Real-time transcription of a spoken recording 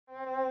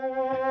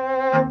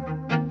Hello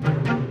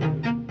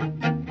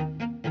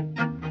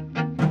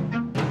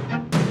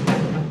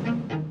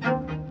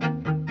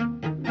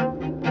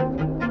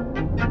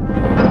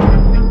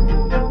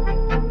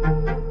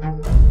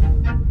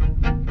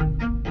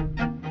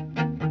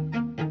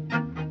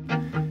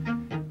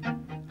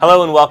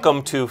and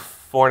welcome to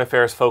Foreign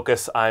Affairs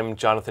Focus. I'm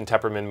Jonathan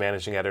Tepperman,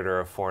 Managing Editor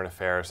of Foreign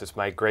Affairs. It's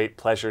my great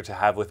pleasure to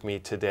have with me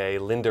today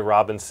Linda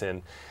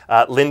Robinson.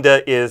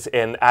 Linda is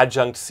an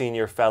adjunct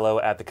senior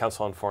fellow at the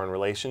Council on Foreign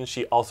Relations.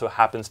 She also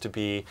happens to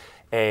be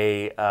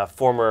a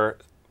former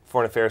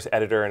Foreign Affairs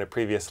editor in a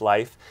previous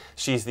life.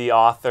 She's the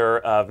author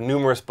of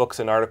numerous books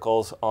and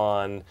articles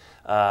on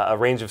a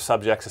range of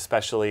subjects,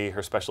 especially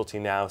her specialty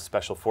now,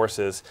 special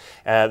forces.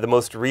 The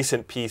most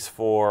recent piece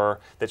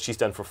that she's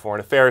done for Foreign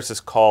Affairs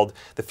is called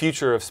The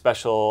Future of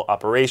Special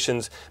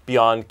Operations,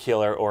 Beyond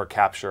Killer or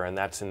Capture, and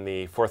that's in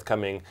the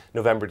forthcoming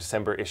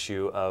November-December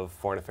issue of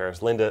Foreign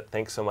Affairs. Linda,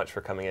 thanks so much for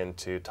coming in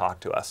to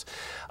talk to us.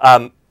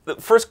 The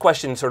first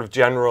question, sort of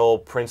general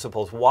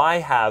principles, why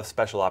have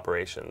special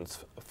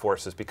operations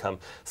forces become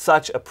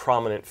such a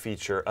prominent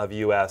feature of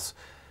U.S.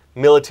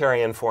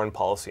 military and foreign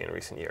policy in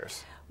recent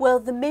years? Well,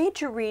 the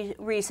major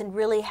reason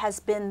really has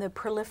been the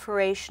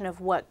proliferation of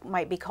what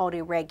might be called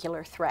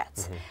irregular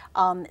threats.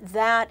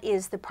 That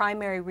is the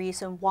primary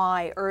reason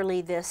why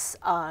early this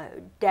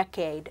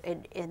decade,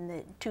 in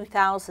the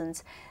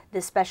 2000s,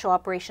 the Special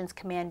Operations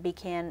Command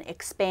began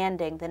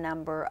expanding the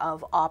number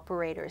of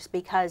operators,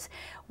 because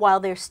while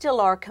there still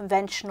are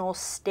conventional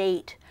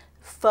state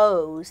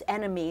foes,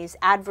 enemies,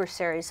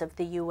 adversaries of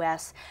the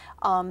U.S.,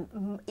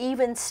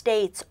 even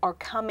states are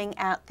coming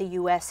at the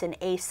U.S. in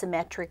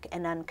asymmetric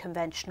and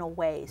unconventional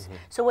ways.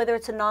 So whether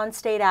it's a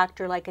non-state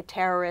actor like a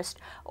terrorist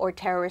or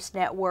terrorist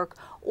network,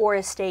 or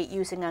a state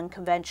using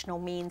unconventional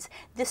means,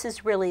 this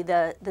is really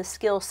the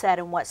skill set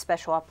and what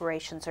special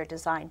operations are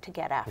designed to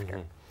get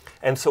after.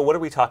 And so what are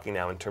we talking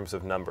now in terms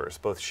of numbers,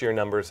 both sheer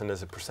numbers and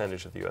as a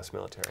percentage of the U.S.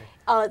 military?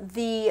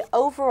 The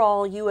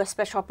overall U.S.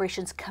 Special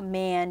Operations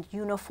Command,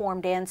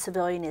 uniformed and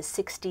civilian, is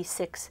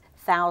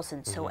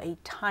 66,000, so a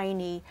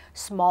tiny,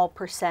 small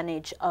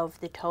percentage of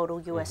the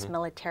total U.S.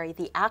 military.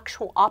 The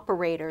actual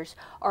operators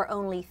are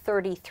only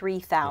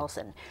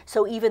 33,000.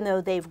 So even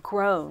though they've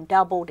grown,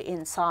 doubled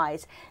in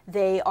size,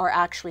 they are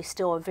actually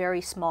still a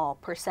very small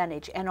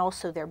percentage. And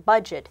also their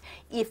budget,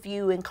 if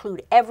you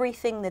include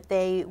everything that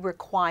they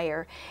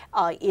require,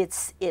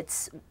 it's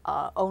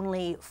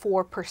only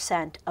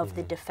 4% of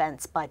the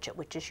defense budget,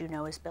 which, as you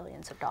know, is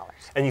billions of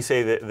dollars. And you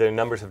say that their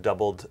numbers have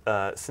doubled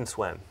since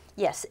when?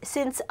 Yes,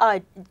 since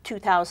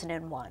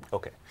 2001.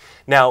 Okay.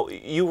 Now,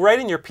 you write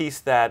in your piece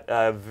that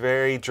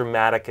very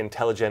dramatic and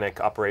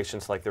telegenic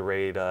operations like the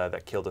raid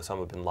that killed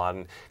Osama bin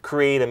Laden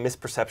create a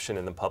misperception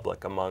in the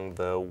public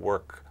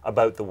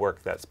about the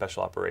work that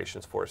Special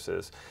Operations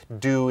Forces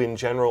do in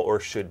general or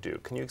should do.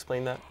 Can you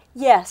explain that?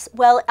 Yes.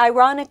 Well,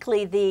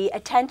 ironically, the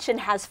attention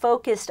has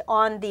focused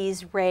on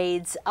these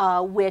raids,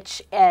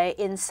 which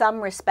in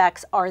some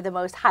respects are the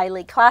most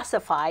highly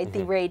classified,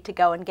 the raid to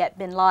go and get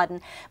bin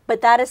Laden,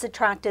 but that has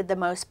attracted the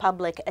most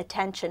public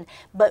attention.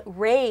 But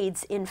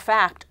raids, in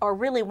fact, are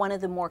really one of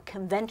the more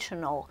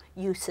conventional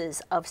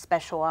uses of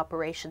Special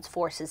Operations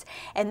Forces,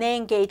 and they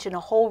engage in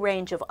a whole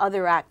range of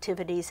other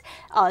activities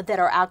that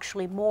are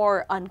actually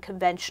more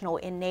unconventional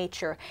in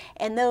nature,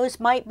 and those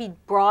might be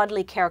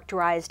broadly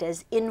characterized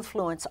as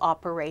influence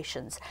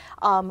operations.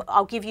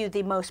 I'll give you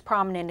the most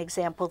prominent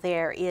example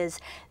there is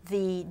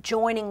the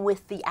joining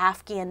with the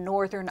Afghan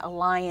Northern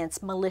Alliance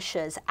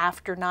militias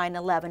after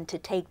 9/11 to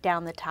take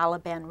down the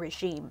Taliban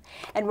regime.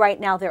 And right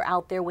now they're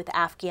out there with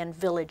Afghan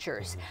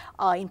villagers.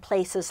 In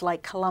places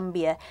like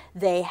Colombia,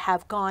 they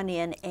have gone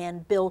in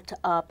and built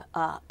up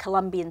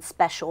Colombian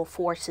special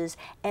forces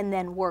and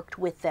then worked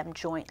with them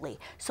jointly.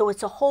 So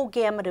it's a whole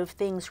gamut of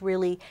things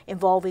really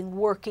involving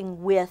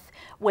working with,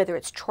 whether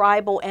it's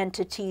tribal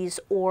entities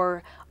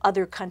or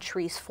other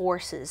countries'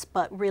 forces,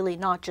 but really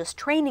not just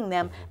training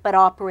them, but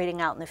operating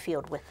out in the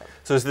field with them.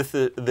 So is this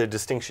the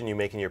distinction you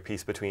make in your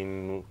piece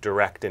between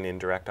direct and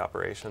indirect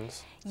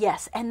operations?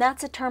 Yes, and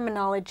that's a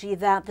terminology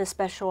that the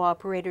special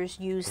operators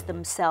use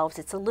themselves.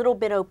 It's a little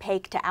bit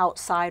opaque to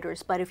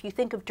outsiders, but if you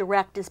think of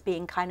direct as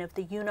being kind of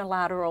the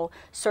unilateral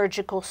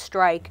surgical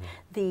strike,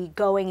 the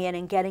going in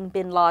and getting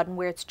bin Laden,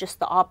 where it's just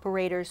the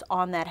operators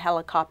on that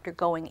helicopter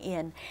going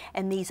in,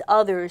 and these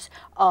others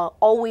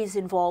always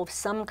involve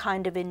some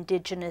kind of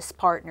indigenous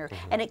partner,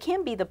 and it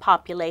can be the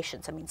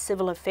populations. I mean,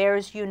 civil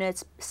affairs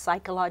units,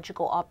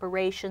 psychological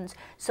operations,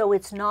 so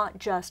it's not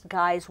just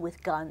guys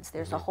with guns.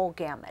 There's a whole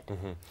gamut.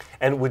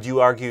 And would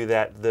you argue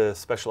that the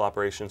Special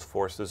Operations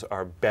Forces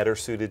are better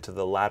suited to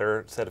the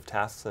latter set of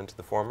tasks than to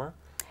the former?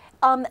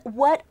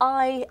 What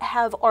I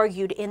have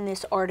argued in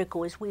this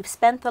article is we've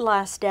spent the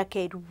last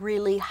decade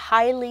really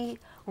highly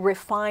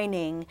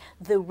refining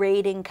the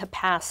rating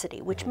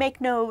capacity, which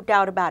make no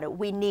doubt about it,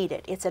 we need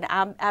it. It's an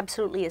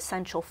absolutely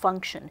essential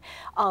function.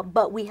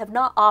 But we have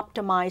not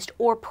optimized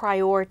or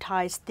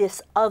prioritized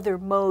this other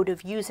mode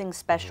of using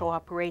special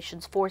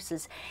operations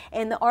forces.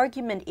 And the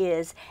argument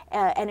is,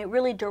 and it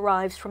really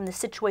derives from the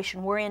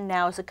situation we're in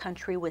now as a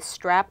country with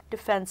strapped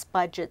defense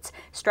budgets,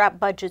 strapped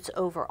budgets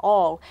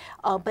overall,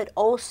 but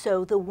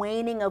also the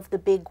waning of the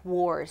big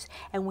wars.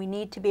 And we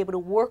need to be able to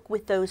work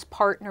with those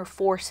partner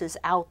forces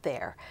out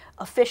there,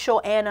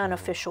 official and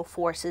unofficial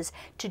forces,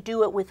 to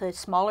do it with a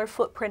smaller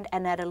footprint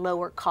and at a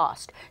lower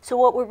cost. So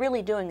what we're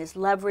really doing is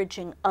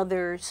leveraging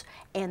others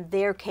and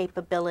their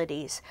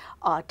capabilities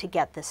to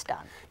get this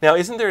done. Now,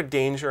 isn't there a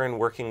danger in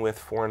working with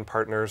foreign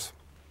partners,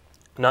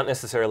 not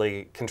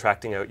necessarily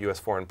contracting out U.S.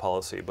 foreign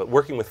policy, but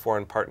working with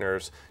foreign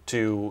partners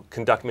to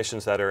conduct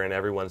missions that are in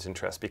everyone's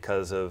interest,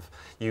 because of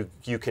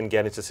you can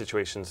get into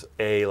situations,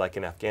 A, like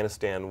in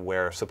Afghanistan,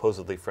 where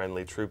supposedly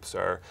friendly troops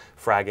are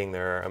fragging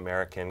their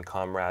American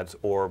comrades,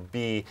 or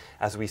B,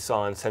 as we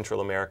saw in Central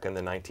America in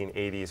the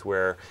 1980s,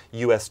 where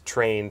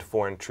U.S.-trained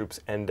foreign troops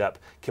end up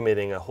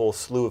committing a whole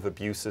slew of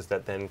abuses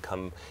that then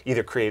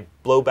either create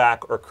blowback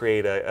or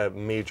create a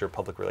major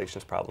public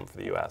relations problem for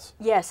the U.S.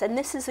 Yes, and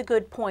this is a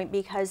good point,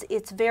 because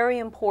it's very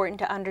important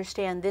to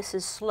understand this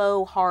is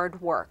slow,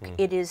 hard work.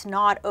 It is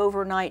not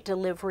overnight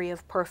delivery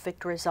of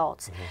perfect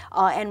results.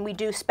 And we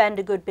do spend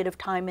a good bit of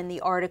time in the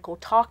article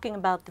talking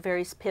about the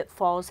various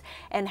pitfalls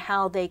and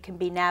how they can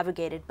be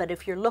navigated. But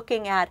if you're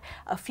looking at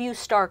a few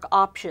stark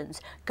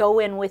options, go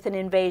in with an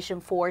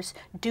invasion force,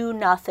 do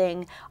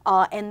nothing,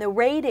 and the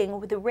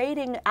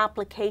rating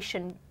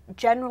application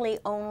generally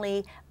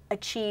only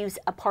achieves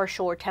a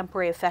partial or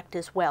temporary effect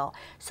as well.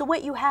 So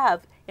what you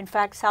have, in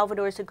fact,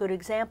 Salvador is a good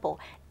example.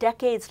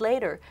 Decades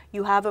later,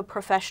 you have a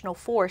professional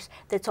force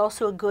that's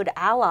also a good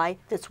ally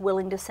that's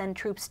willing to send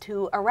troops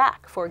to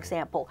Iraq, for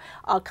example.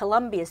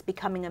 Colombia is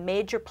becoming a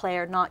major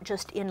player, not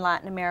just in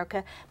Latin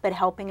America, but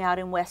helping out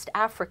in West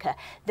Africa.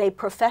 They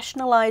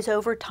professionalize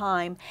over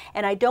time,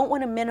 and I don't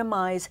want to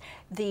minimize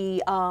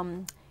the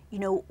you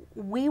know,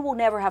 we will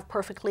never have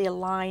perfectly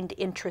aligned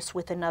interests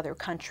with another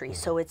country.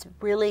 So it's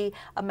really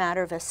a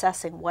matter of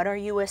assessing what are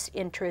U.S.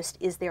 interests,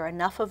 is there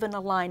enough of an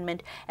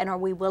alignment, and are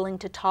we willing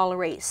to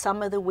tolerate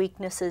some of the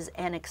weaknesses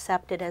and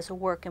accept it as a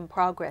work in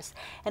progress.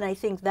 And I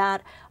think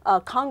that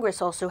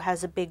Congress also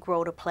has a big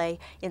role to play.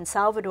 In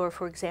Salvador,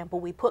 for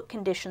example, we put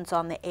conditions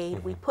on the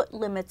aid, we put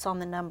limits on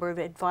the number of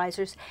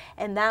advisors,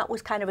 and that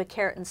was kind of a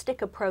carrot and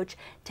stick approach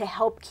to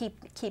help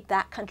keep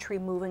that country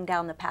moving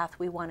down the path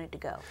we wanted to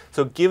go.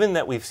 So given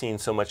that we've seen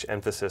so much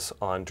emphasis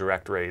on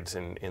direct raids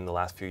in the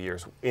last few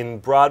years, in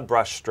broad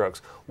brush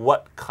strokes,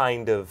 what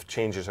kind of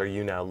changes are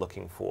you now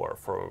looking for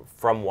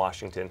from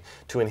Washington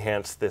to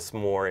enhance this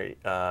more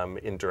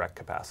indirect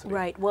capacity?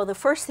 Right. Well, the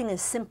first thing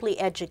is simply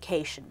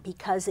education,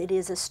 because it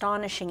is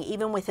astonishing,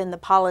 even within the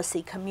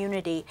policy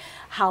community,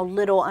 how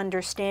little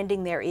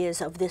understanding there is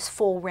of this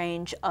full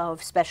range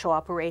of special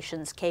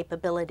operations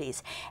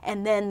capabilities.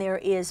 And then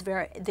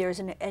there's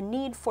a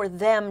need for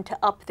them to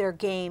up their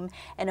game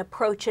and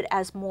approach it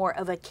as more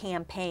of a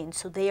campaign,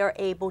 so they are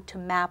able to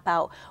map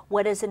out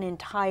what does an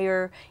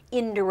entire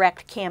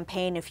indirect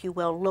campaign, if you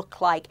will,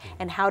 look like,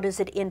 and how does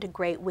it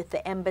integrate with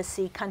the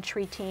embassy,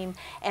 country team,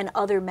 and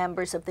other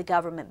members of the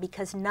government,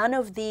 because none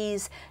of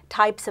these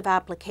types of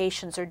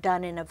applications are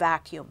done in a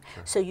vacuum.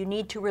 So you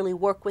need to really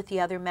work with the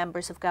other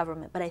members of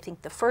government. But I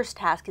think the first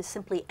task is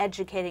simply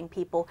educating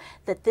people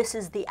that this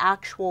is the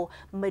actual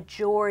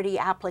majority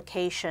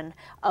application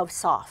of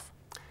SOF.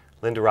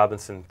 Linda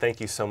Robinson, thank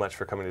you so much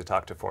for coming to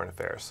talk to Foreign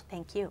Affairs.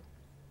 Thank you.